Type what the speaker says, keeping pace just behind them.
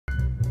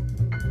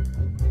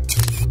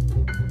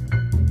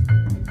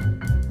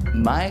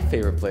My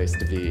favorite place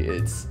to be,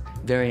 it's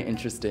very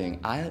interesting.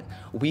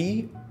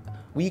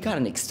 We got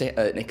an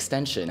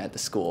extension at the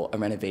school, a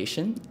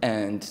renovation,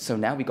 and so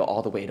now we go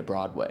all the way to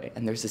Broadway.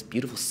 And there's this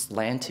beautiful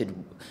slanted,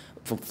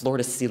 from floor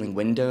to ceiling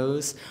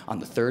windows on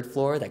the 3rd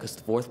floor that goes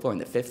to the 4th floor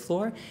and the 5th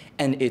floor,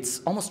 and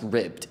it's almost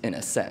ribbed in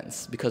a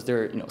sense because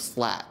there are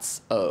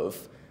slats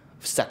of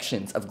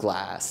sections of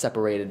glass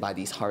separated by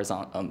these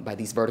by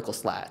these vertical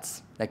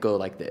slats that go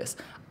like this.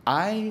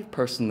 I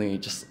personally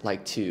just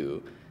like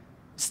to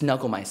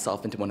snuggle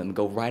myself into one of them,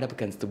 go right up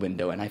against the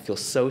window, and I feel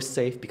so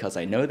safe because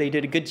I know they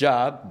did a good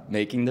job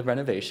making the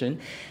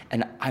renovation,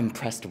 and I'm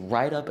pressed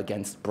right up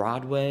against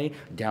Broadway,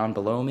 down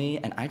below me,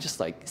 and I just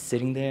like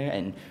sitting there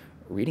and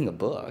reading a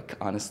book,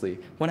 honestly,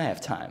 when I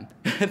have time.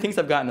 Things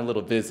have gotten a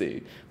little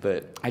busy,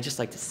 but I just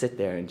like to sit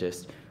there and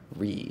just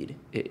read.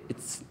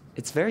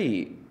 It's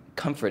very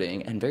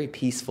comforting and very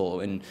peaceful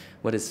in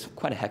what is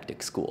quite a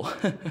hectic school.